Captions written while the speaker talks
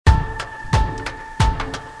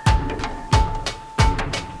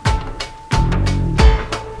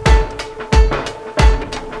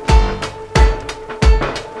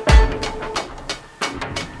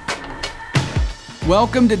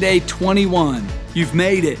Welcome to day 21. You've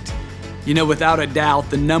made it. You know, without a doubt,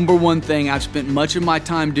 the number one thing I've spent much of my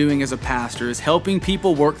time doing as a pastor is helping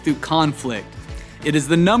people work through conflict. It is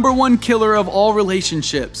the number one killer of all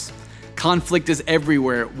relationships. Conflict is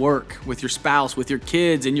everywhere at work, with your spouse, with your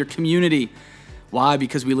kids, in your community. Why?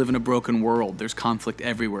 Because we live in a broken world. There's conflict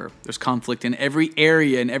everywhere. There's conflict in every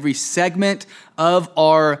area, in every segment of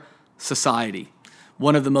our society.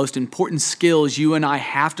 One of the most important skills you and I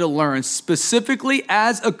have to learn, specifically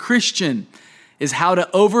as a Christian, is how to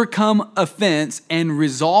overcome offense and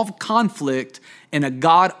resolve conflict in a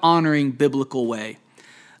God-honoring biblical way.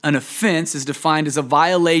 An offense is defined as a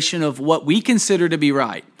violation of what we consider to be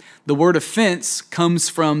right. The word offense comes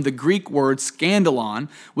from the Greek word scandalon,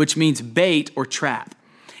 which means bait or trap.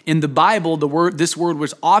 In the Bible, this word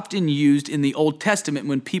was often used in the Old Testament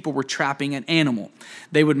when people were trapping an animal.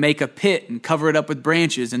 They would make a pit and cover it up with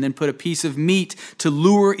branches and then put a piece of meat to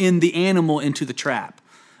lure in the animal into the trap.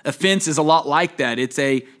 Offense is a lot like that. It's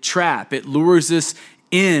a trap. It lures us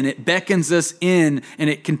in, it beckons us in, and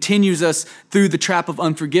it continues us through the trap of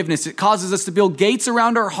unforgiveness. It causes us to build gates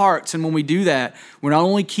around our hearts, and when we do that, we're not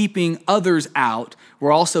only keeping others out,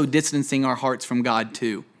 we're also distancing our hearts from God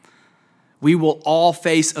too. We will all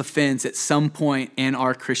face offense at some point in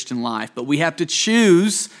our Christian life, but we have to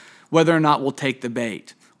choose whether or not we'll take the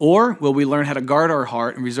bait. Or will we learn how to guard our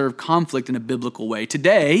heart and reserve conflict in a biblical way?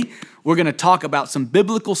 Today, we're going to talk about some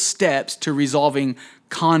biblical steps to resolving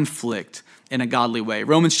conflict in a godly way.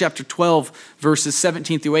 Romans chapter 12, verses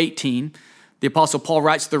 17 through 18. The Apostle Paul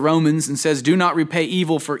writes to the Romans and says, "Do not repay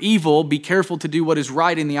evil for evil. Be careful to do what is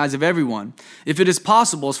right in the eyes of everyone. If it is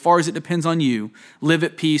possible, as far as it depends on you, live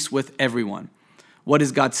at peace with everyone." What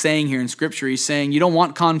is God saying here in Scripture? He's saying you don't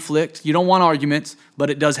want conflict, you don't want arguments,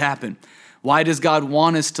 but it does happen. Why does God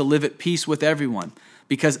want us to live at peace with everyone?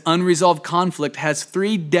 Because unresolved conflict has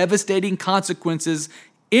 3 devastating consequences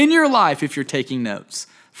in your life if you're taking notes.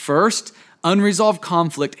 First, unresolved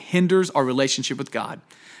conflict hinders our relationship with God.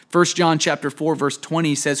 1 John chapter 4, verse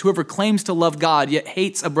 20 says, "Whoever claims to love God yet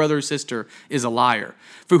hates a brother or sister is a liar.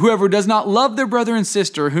 For whoever does not love their brother and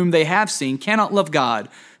sister whom they have seen cannot love God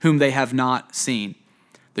whom they have not seen."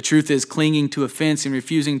 The truth is, clinging to offense and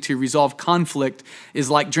refusing to resolve conflict is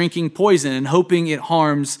like drinking poison and hoping it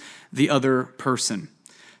harms the other person.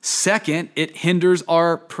 Second, it hinders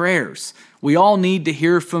our prayers. We all need to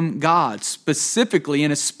hear from God, specifically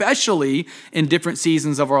and especially in different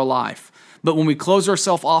seasons of our life. But when we close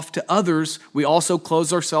ourselves off to others, we also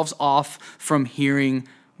close ourselves off from hearing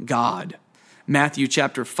God. Matthew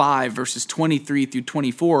chapter 5, verses 23 through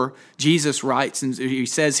 24, Jesus writes, and he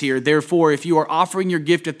says here, "Therefore, if you are offering your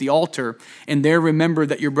gift at the altar, and there remember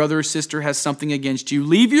that your brother or sister has something against you,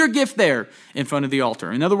 leave your gift there in front of the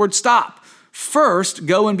altar." In other words, stop. First,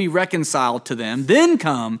 go and be reconciled to them, then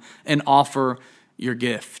come and offer your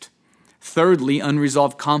gift. Thirdly,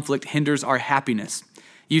 unresolved conflict hinders our happiness.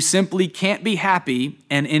 You simply can't be happy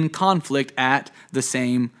and in conflict at the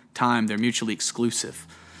same time. They're mutually exclusive.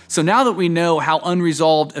 So now that we know how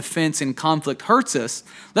unresolved offense and conflict hurts us,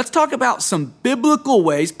 let's talk about some biblical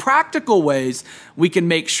ways, practical ways we can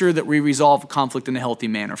make sure that we resolve conflict in a healthy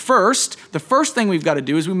manner. First, the first thing we've got to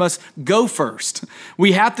do is we must go first.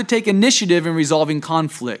 We have to take initiative in resolving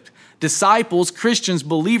conflict. Disciples, Christians,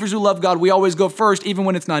 believers who love God, we always go first, even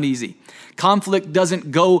when it's not easy. Conflict doesn't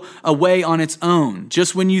go away on its own.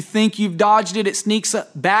 Just when you think you've dodged it, it sneaks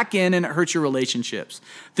back in and it hurts your relationships.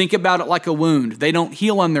 Think about it like a wound. They don't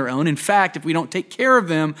heal on their own. In fact, if we don't take care of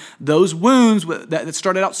them, those wounds that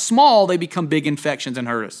started out small, they become big infections and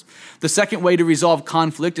hurt us. The second way to resolve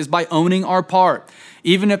conflict is by owning our part,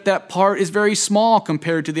 even if that part is very small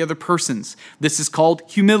compared to the other person's. This is called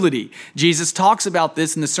humility. Jesus talks about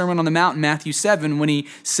this in the Sermon on the Mount in Matthew 7 when he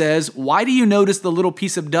says, "Why do you notice the little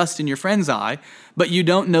piece of dust in your friend's eye, but you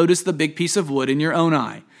don't notice the big piece of wood in your own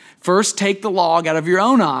eye? First take the log out of your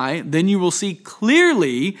own eye, then you will see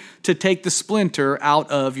clearly to take the splinter out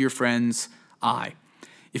of your friend's eye."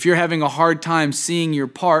 If you're having a hard time seeing your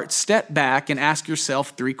part, step back and ask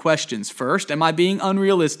yourself 3 questions. First, am I being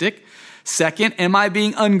unrealistic? Second, am I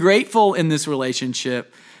being ungrateful in this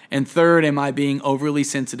relationship? And third, am I being overly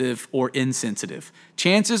sensitive or insensitive?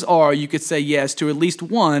 Chances are you could say yes to at least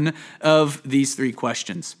one of these 3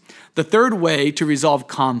 questions. The third way to resolve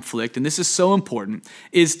conflict, and this is so important,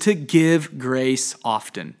 is to give grace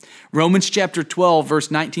often. Romans chapter 12,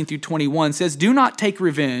 verse 19 through 21 says, "Do not take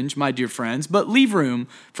revenge, my dear friends, but leave room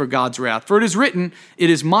for God's wrath. For it is written, 'It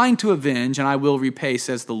is mine to avenge, and I will repay,'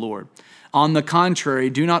 says the Lord. On the contrary,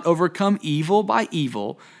 do not overcome evil by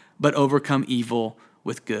evil, but overcome evil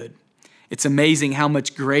with good." It's amazing how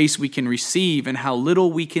much grace we can receive and how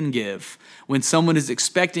little we can give. When someone is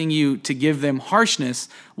expecting you to give them harshness,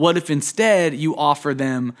 what if instead you offer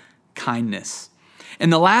them kindness?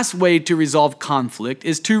 And the last way to resolve conflict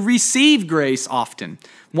is to receive grace often.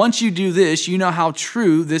 Once you do this, you know how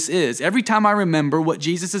true this is. Every time I remember what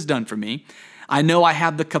Jesus has done for me, I know I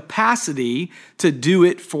have the capacity to do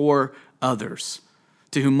it for others.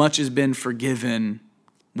 To whom much has been forgiven,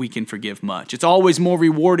 we can forgive much. It's always more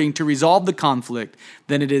rewarding to resolve the conflict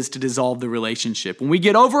than it is to dissolve the relationship. When we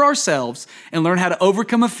get over ourselves and learn how to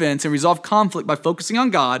overcome offense and resolve conflict by focusing on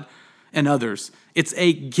God and others, it's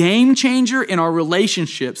a game changer in our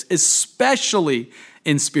relationships, especially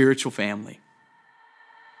in spiritual family.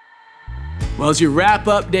 Well, as you wrap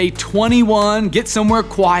up day 21, get somewhere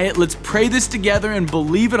quiet. Let's pray this together and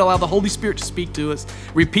believe it. Allow the Holy Spirit to speak to us.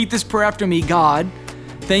 Repeat this prayer after me. God,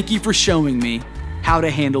 thank you for showing me how to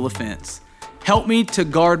handle offense. Help me to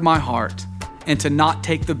guard my heart and to not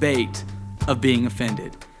take the bait of being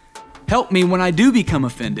offended. Help me when I do become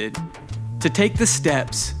offended to take the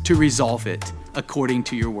steps to resolve it according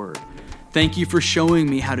to your word. Thank you for showing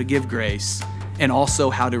me how to give grace and also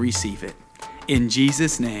how to receive it. In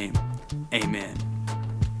Jesus' name, amen.